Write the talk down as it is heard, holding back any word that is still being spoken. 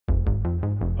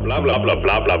Blah blah blah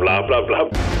blah blah blah blah blah.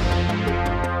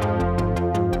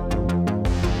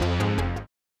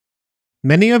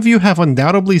 Many of you have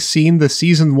undoubtedly seen the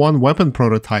Season 1 weapon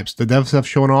prototypes the devs have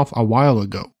shown off a while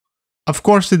ago. Of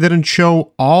course, they didn't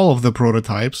show all of the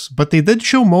prototypes, but they did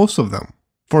show most of them.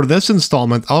 For this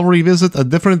installment, I'll revisit a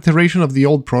different iteration of the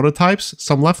old prototypes,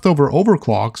 some leftover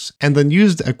overclocks, and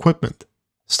unused equipment.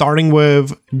 Starting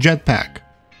with Jetpack.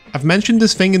 I've mentioned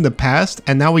this thing in the past,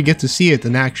 and now we get to see it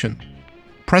in action.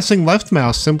 Pressing left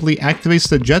mouse simply activates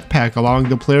the jetpack, allowing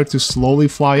the player to slowly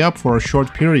fly up for a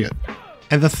short period.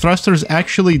 And the thrusters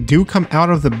actually do come out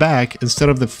of the back instead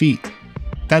of the feet.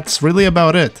 That's really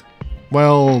about it.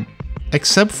 Well,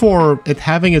 except for it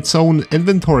having its own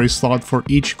inventory slot for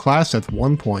each class at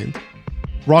one point.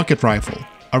 Rocket Rifle,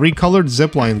 a recolored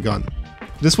zipline gun.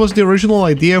 This was the original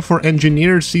idea for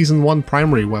Engineer's Season 1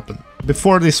 primary weapon,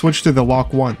 before they switched to the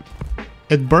Lock 1.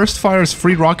 It burst fires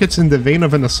 3 rockets in the vein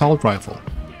of an assault rifle.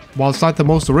 While it's not the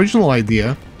most original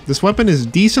idea, this weapon is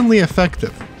decently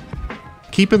effective.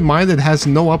 Keep in mind it has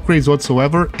no upgrades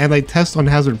whatsoever, and I test on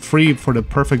hazard free for the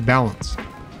perfect balance.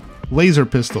 Laser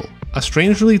Pistol, a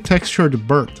strangely textured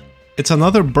Burt. It's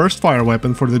another burst fire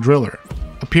weapon for the driller.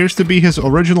 Appears to be his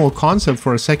original concept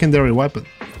for a secondary weapon.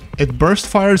 It burst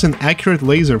fires an accurate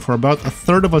laser for about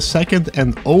 1/3 of a second,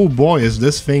 and oh boy is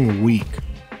this thing weak.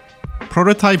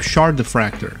 Prototype Shard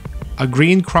Diffractor, a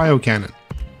green cryo cannon.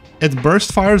 It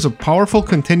burst fires a powerful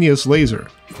continuous laser.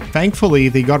 Thankfully,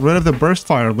 they got rid of the burst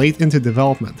fire late into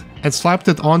development, and slapped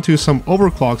it onto some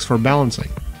overclocks for balancing.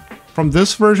 From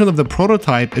this version of the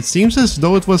prototype, it seems as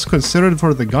though it was considered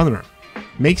for the gunner.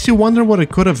 Makes you wonder what it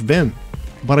could have been,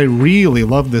 but I really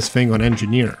love this thing on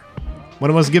Engineer. When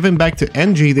it was given back to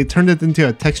NG, they turned it into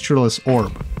a textureless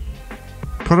orb.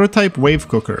 Prototype Wave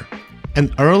Cooker,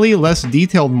 an early, less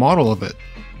detailed model of it.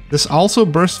 This also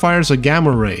burst fires a gamma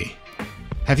ray.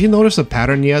 Have you noticed a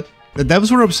pattern yet? The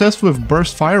devs were obsessed with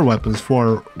burst fire weapons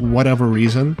for whatever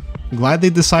reason. Glad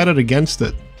they decided against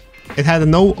it. It had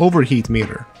no overheat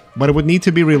meter, but it would need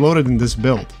to be reloaded in this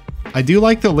build. I do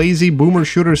like the lazy boomer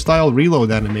shooter style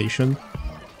reload animation.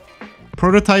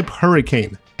 Prototype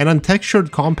Hurricane, an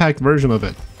untextured compact version of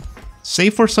it.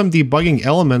 Save for some debugging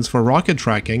elements for rocket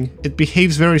tracking, it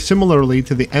behaves very similarly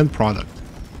to the end product,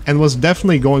 and was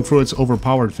definitely going through its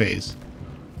overpowered phase.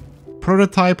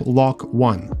 Prototype Lock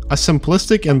 1, a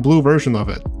simplistic and blue version of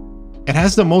it. It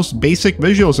has the most basic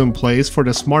visuals in place for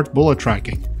the smart bullet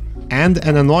tracking, and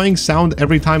an annoying sound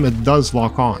every time it does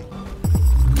lock on.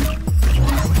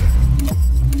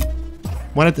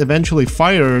 When it eventually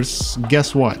fires,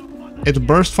 guess what? It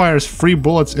burst fires 3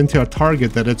 bullets into a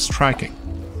target that it's tracking.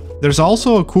 There's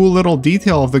also a cool little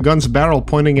detail of the gun's barrel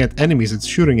pointing at enemies it's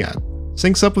shooting at.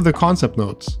 Syncs up with the concept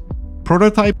notes.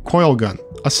 Prototype Coil Gun,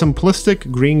 a simplistic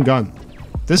green gun.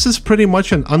 This is pretty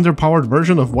much an underpowered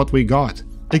version of what we got.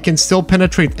 It can still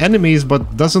penetrate enemies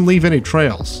but doesn't leave any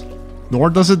trails.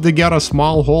 Nor does it dig out a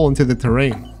small hole into the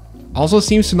terrain. Also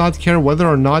seems to not care whether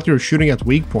or not you're shooting at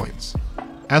weak points.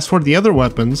 As for the other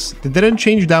weapons, they didn't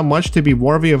change that much to be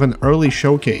worthy of an early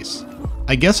showcase.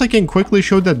 I guess I can quickly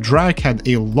show that Drak had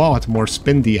a lot more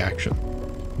spindy action.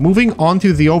 Moving on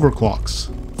to the overclocks.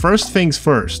 First things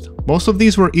first, most of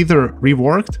these were either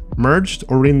reworked, merged,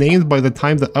 or renamed by the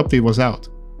time the update was out.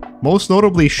 Most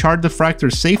notably, Shard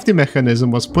Diffractor's safety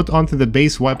mechanism was put onto the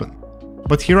base weapon.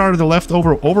 But here are the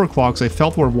leftover overclocks I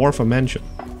felt were worth a mention.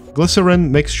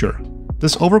 Glycerin Mixture.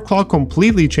 This overclock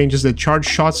completely changes the charged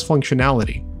shot's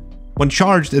functionality. When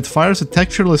charged, it fires a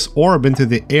textureless orb into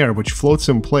the air which floats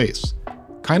in place,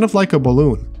 kind of like a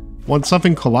balloon. Once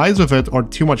something collides with it or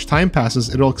too much time passes,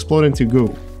 it'll explode into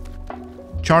goo.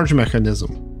 Charge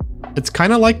Mechanism. It's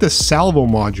kinda like the salvo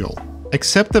module,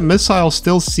 except the missiles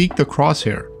still seek the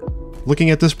crosshair.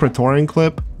 Looking at this Praetorian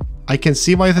clip, I can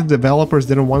see why the developers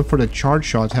didn't want for the charge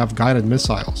shot to have guided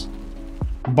missiles.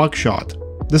 Buckshot.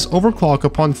 This overclock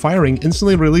upon firing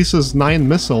instantly releases 9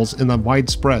 missiles in a wide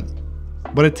spread,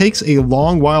 but it takes a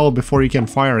long while before you can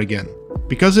fire again.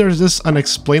 Because there's this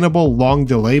unexplainable long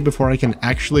delay before I can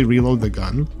actually reload the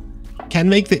gun, can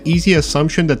make the easy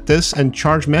assumption that this and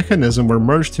Charge Mechanism were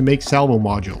merged to make Salvo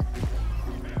Module.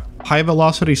 High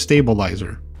Velocity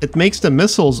Stabilizer. It makes the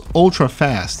missiles ultra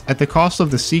fast at the cost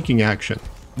of the seeking action,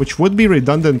 which would be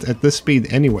redundant at this speed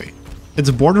anyway.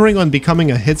 It's bordering on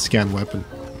becoming a hit scan weapon.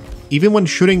 Even when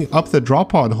shooting up the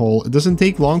drop pod hole, it doesn't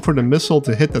take long for the missile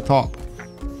to hit the top.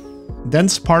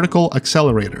 Dense Particle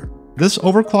Accelerator. This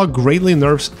overclock greatly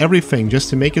nerfs everything just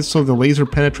to make it so the laser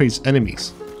penetrates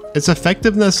enemies. Its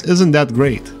effectiveness isn't that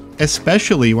great,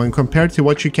 especially when compared to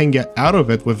what you can get out of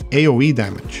it with AoE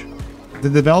damage. The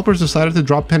developers decided to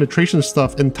drop penetration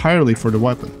stuff entirely for the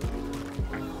weapon.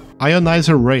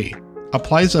 Ionizer Ray.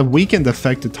 applies a weakened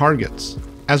effect to targets.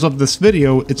 As of this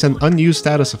video, it's an unused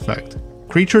status effect.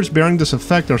 Creatures bearing this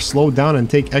effect are slowed down and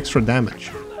take extra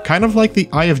damage. Kind of like the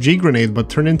IFG grenade but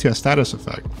turned into a status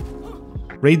effect.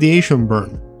 Radiation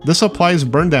Burn. This applies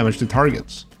burn damage to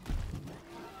targets.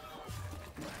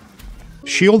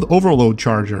 Shield Overload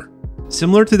Charger.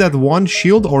 Similar to that one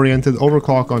shield-oriented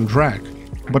overclock on Drac,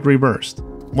 but reversed.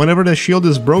 Whenever the shield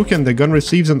is broken, the gun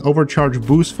receives an overcharge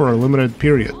boost for a limited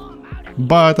period.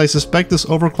 But I suspect this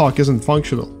overclock isn't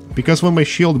functional, because when my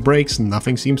shield breaks,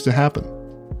 nothing seems to happen.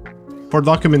 For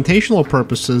documentational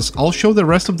purposes, I'll show the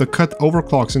rest of the cut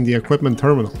overclocks in the equipment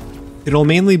terminal. It'll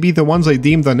mainly be the ones I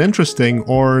deemed uninteresting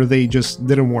or they just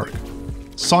didn't work.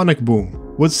 Sonic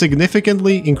Boom would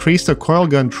significantly increase the coil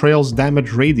gun trail's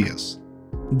damage radius.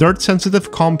 Dirt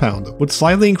Sensitive Compound would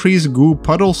slightly increase goo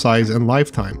puddle size and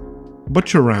lifetime.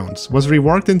 Butcher Rounds was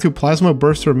reworked into Plasma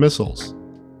Burster Missiles.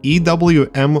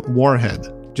 EWM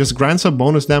Warhead just grants a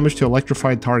bonus damage to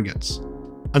electrified targets.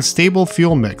 Unstable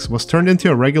Fuel Mix was turned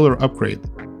into a regular upgrade.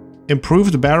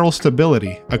 Improved Barrel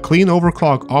Stability, a clean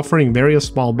overclock offering various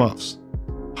small buffs.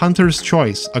 Hunter's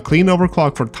Choice, a clean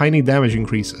overclock for tiny damage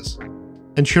increases.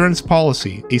 Insurance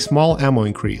Policy, a small ammo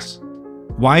increase.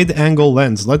 Wide Angle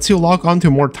Lens lets you lock onto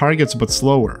more targets but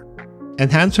slower.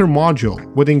 Enhancer Module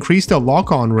would increase the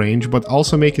lock-on range but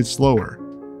also make it slower.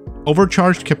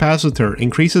 Overcharged Capacitor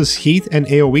increases heat and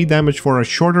AoE damage for a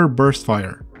shorter burst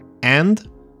fire. And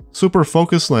Super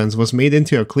Focus Lens was made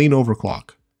into a clean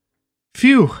overclock.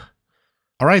 Phew!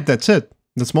 Alright, that's it.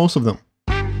 That's most of them.